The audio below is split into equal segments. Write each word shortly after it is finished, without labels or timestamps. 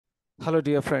Hello,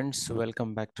 dear friends.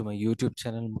 Welcome back to my YouTube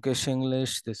channel, Mukesh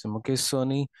English. This is Mukesh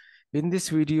Soni. In this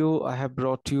video, I have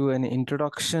brought you an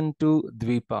introduction to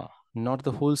Dweepa, not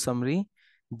the whole summary,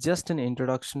 just an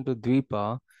introduction to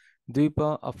Dweepa.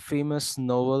 Dweepa, a famous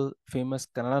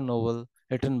Kannada novel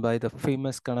written by the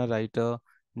famous Kannada writer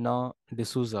Na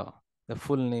D'Souza. The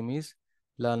full name is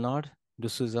Leonard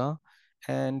D'Souza,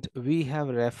 and we have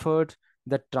referred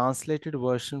the translated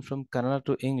version from Kannada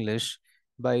to English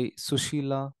by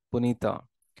Sushila Punita.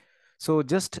 So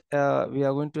just we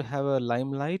are going to have a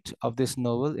limelight of this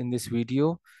novel in this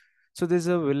video. So there's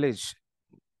a village.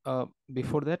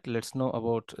 Before that, let's know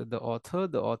about the author.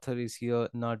 The author is here,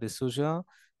 Na D'Souza,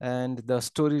 and the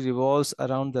story revolves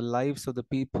around the lives of the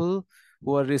people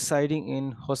who are residing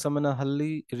in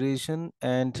Hosamanahalli region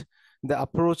and the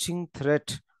approaching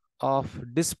threat of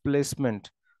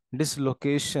displacement,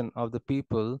 dislocation of the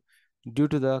people due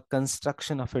to the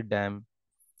construction of a dam.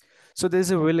 So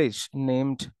there's a village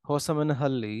named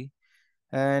Hosamanahalli,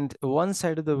 and one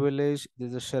side of the village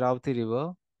there's a Sharavati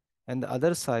river, and the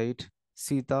other side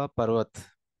Sita Parvat.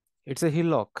 It's a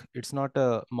hillock. It's not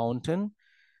a mountain.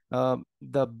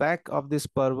 The back of this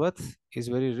Parvat is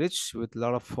very rich with a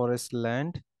lot of forest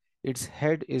land. Its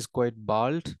head is quite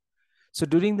bald. So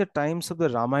during the times of the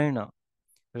Ramayana,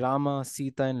 Rama,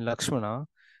 Sita, and Lakshmana,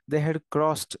 they had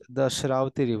crossed the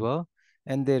Sharavati river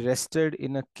and they rested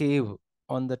in a cave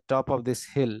on the top of this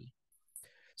hill.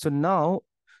 So now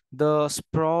the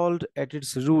sprawled at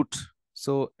its root.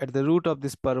 So at the root of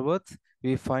this Parvat,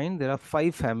 we find there are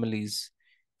five families,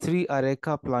 three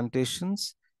areca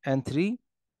plantations and three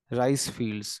rice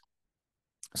fields.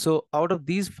 So out of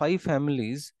these five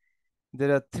families,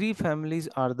 there are three families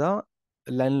are the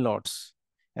landlords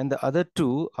and the other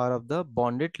two are of the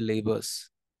bonded laborers,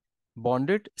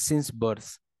 bonded since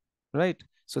birth, right?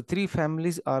 So three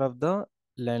families are of the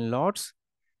landlords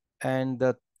and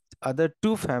the other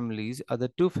two families are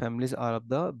of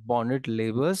the bonded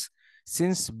laborers.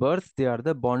 Since birth they are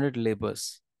the bonded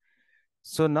laborers.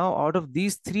 So now out of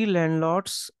these three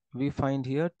landlords we find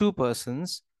here two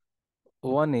persons.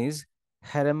 One is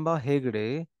Haramba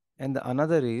Hegde and the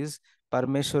another is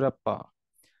Parmeshwarappa.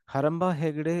 Haramba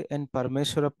Hegde and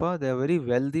Parmeshwarappa, they are very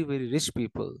wealthy, very rich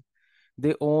people.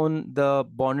 They own the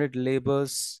bonded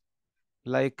laborers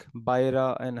like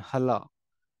Baira and Hala.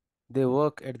 They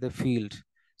work at the field.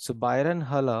 So Byron and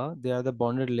Hala, they are the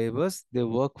bonded laborers. They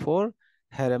work for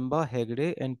Haramba,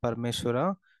 Hegde, and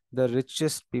Parmeshwara, the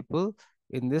richest people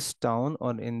in this town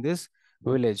or in this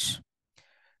village.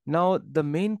 Now, the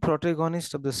main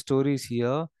protagonist of the story is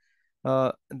here,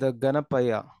 the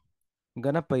Ganapaya.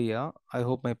 Ganapaya, I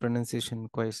hope my pronunciation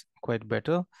quite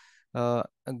better.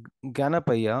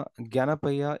 Ganapaya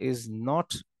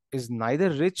is neither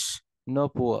rich nor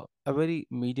poor. A very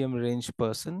medium range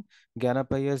person.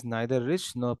 Ganapaya is neither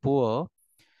rich nor poor,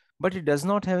 but he does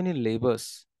not have any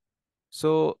labors.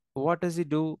 So what does he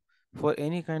do for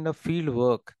any kind of field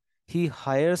work? He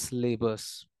hires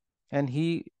laborers and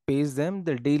he pays them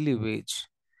the daily wage.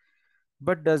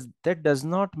 But does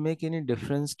not make any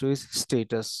difference to his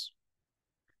status.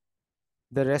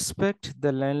 The respect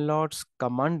the landlords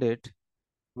commanded,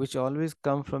 which always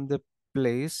come from the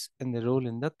place and the role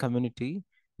in the community,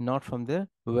 not from their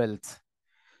wealth.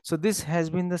 So this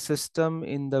has been the system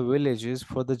in the villages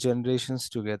for the generations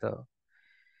together.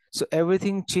 So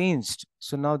everything changed.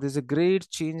 So now there's a great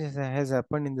change that has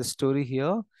happened in the story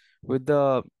here with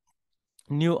the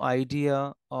new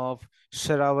idea of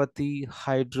Sharavati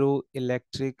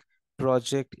hydroelectric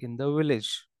project in the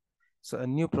village. So a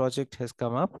new project has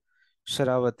come up,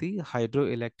 Sharavati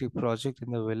hydroelectric project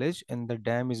in the village, and the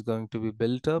dam is going to be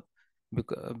built up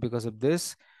because of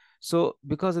this. So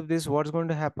because of this, what's going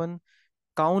to happen?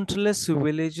 Countless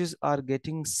villages are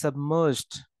getting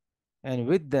submerged, and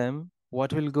with them,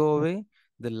 what will go away?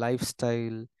 The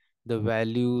lifestyle, the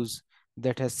values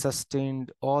that has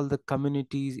sustained all the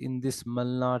communities in this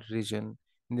Malnad region,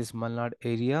 in this Malnad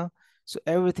area. So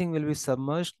everything will be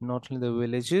submerged, not only the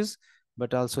villages,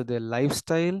 but also their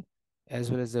lifestyle as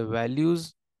well as the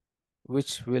values,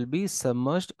 which will be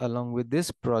submerged along with this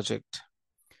project.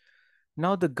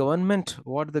 Now the government,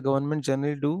 what the government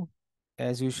generally do,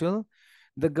 as usual,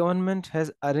 the government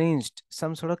has arranged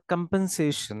some sort of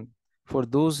compensation for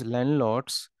those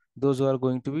landlords, those who are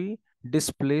going to be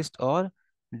displaced or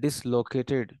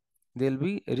dislocated. They'll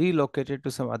be relocated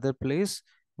to some other place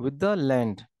with the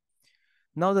land.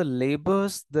 Now the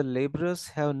laborers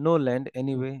have no land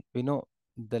anyway. We know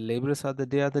the laborers are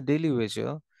they are the daily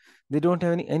wager. They don't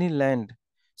have any land.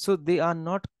 So they are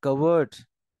not covered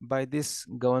by this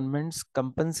government's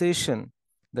compensation.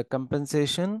 The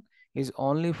compensation is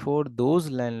only for those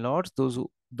landlords,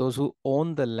 those who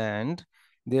own the land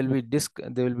they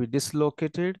will be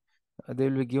dislocated, they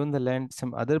will be given the land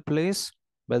some other place,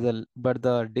 but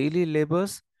the daily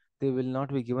laborers, they will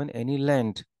not be given any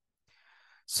land.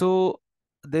 So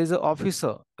there's an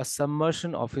officer, a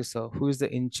submersion officer, who is the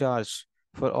in charge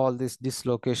for all this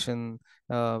dislocation,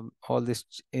 all this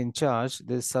in charge.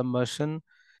 This submersion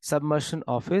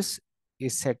office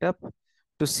is set up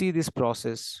to see this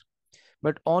process.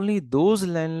 But only those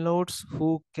landlords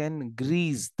who can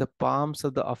grease the palms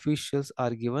of the officials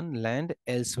are given land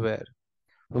elsewhere.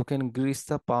 Who can grease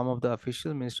the palm of the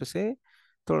official means to say,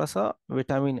 thoda sa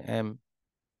vitamin M.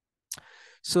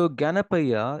 So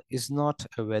Ganapaya is not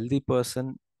a wealthy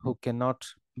person who cannot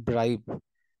bribe,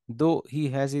 though he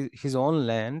has his own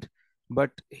land,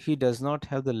 but he does not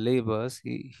have the laborers.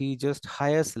 He just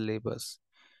hires laborers.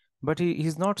 But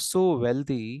he's not so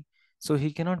wealthy, so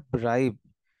he cannot bribe.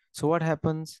 So what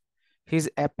happens?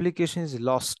 His application is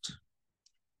lost.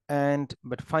 And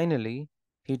but finally,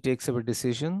 he takes up a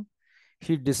decision.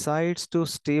 He decides to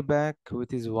stay back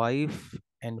with his wife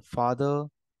and father,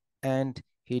 and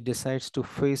he decides to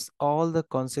face all the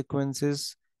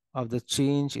consequences of the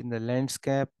change in the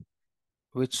landscape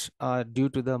which are due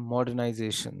to the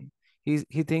modernization.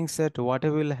 He thinks that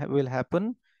whatever will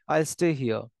happen, I'll stay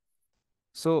here.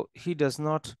 So he does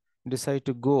not decide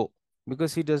to go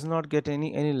because he does not get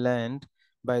any land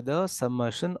by the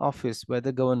submersion office, by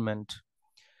the government.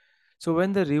 So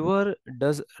when the river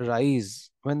does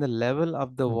rise, when the level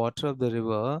of the water of the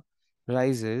river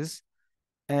rises,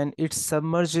 and it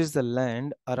submerges the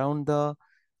land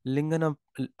Lingana,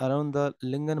 around the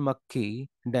Linganmakki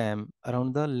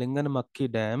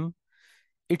Dam,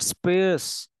 it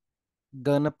spares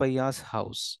Ganapaya's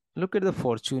house. Look at the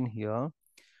fortune here.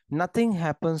 Nothing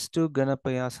happens to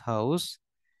Ganapaya's house.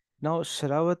 Now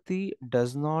Shravati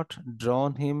does not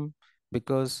drown him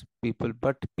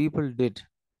but people did.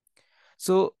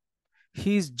 So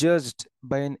he is judged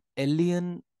by an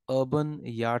alien urban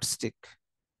yardstick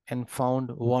and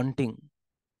found wanting.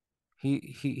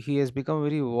 He has become a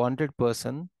very wanted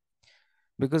person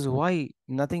because why?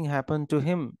 Nothing happened to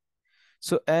him.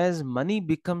 So as money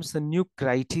becomes the new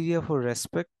criteria for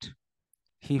respect,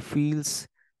 he feels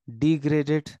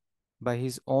degraded by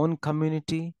his own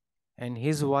community and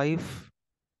his wife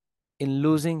in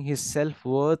losing his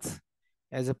self-worth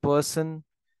as a person.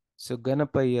 So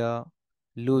Ganapaya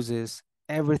loses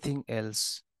everything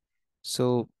else.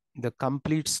 So the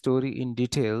complete story in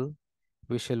detail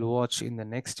we shall watch in the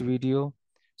next video.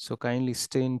 So kindly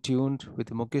stay in tuned with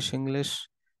Mukesh English,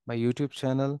 my YouTube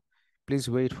channel. Please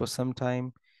wait for some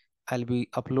time. I'll be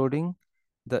uploading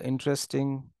the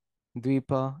interesting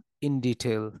Dweepa in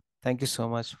detail. Thank you so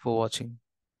much for watching.